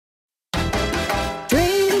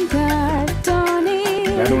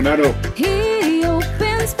Claro. He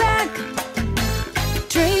opens back.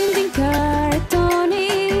 Trading card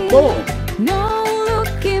Tony. Boom. No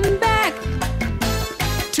looking back.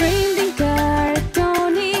 Trading card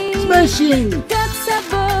Tony. Smashing. That's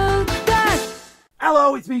about that.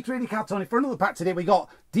 Hello, it's me, Trading Card Tony. For another pack today, we got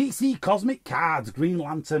DC Cosmic Cards, Green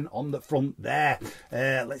Lantern on the front there.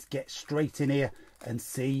 Let's get straight in here and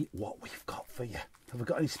see what we've got for you. Have we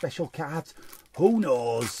got any special cards? Who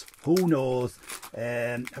knows? Who knows?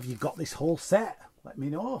 Have you got this whole set? Let me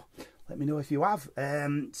know. Let me know if you have.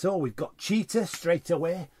 So we've got Cheetah straight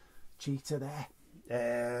away. Cheetah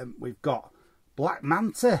there. We've got Black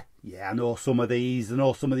Manta. Yeah, I know some of these. I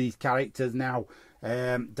know some of these characters now.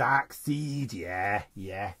 Dark Seed. Yeah.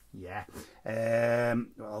 What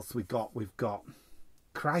else we got? We've got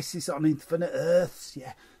Crisis on Infinite Earths.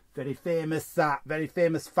 Yeah. Very famous, that very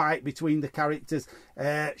famous fight between the characters.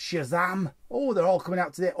 Shazam. Oh, they're all coming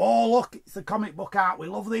out today. Oh, look, it's a comic book art. We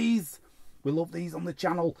love these. We love these on the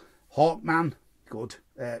channel. Hawkman, good.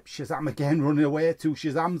 Shazam again, running away. 2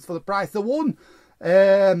 Shazams for the price of 1.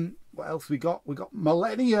 What else we got? We got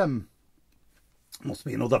Millennium. Must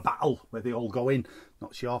be another battle where they all go in.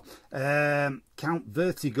 Not sure. Count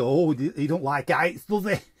Vertigo. Oh, he don't like heights, does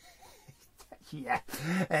he? Yeah.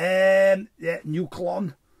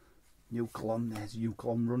 Nuclon. There's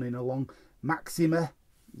Nuclon running along. Maxima.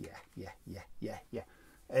 Yeah.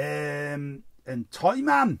 And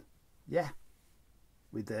Toyman. Yeah.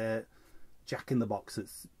 With Jack in the Box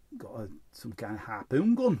that's got some kind of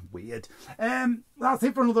harpoon gun. Weird. That's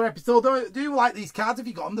it for another episode. Do you like these cards? If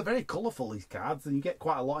you got them, they're very colourful, these cards, and you get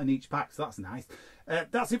quite a lot in each pack, so that's nice.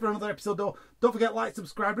 That's it for another episode, though. Don't forget, like,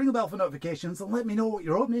 subscribe, ring the bell for notifications, and let me know what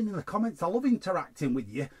you're opening in the comments. I love interacting with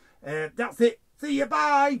you. That's it. See you.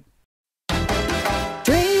 Bye.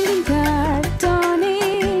 Trading card Tony.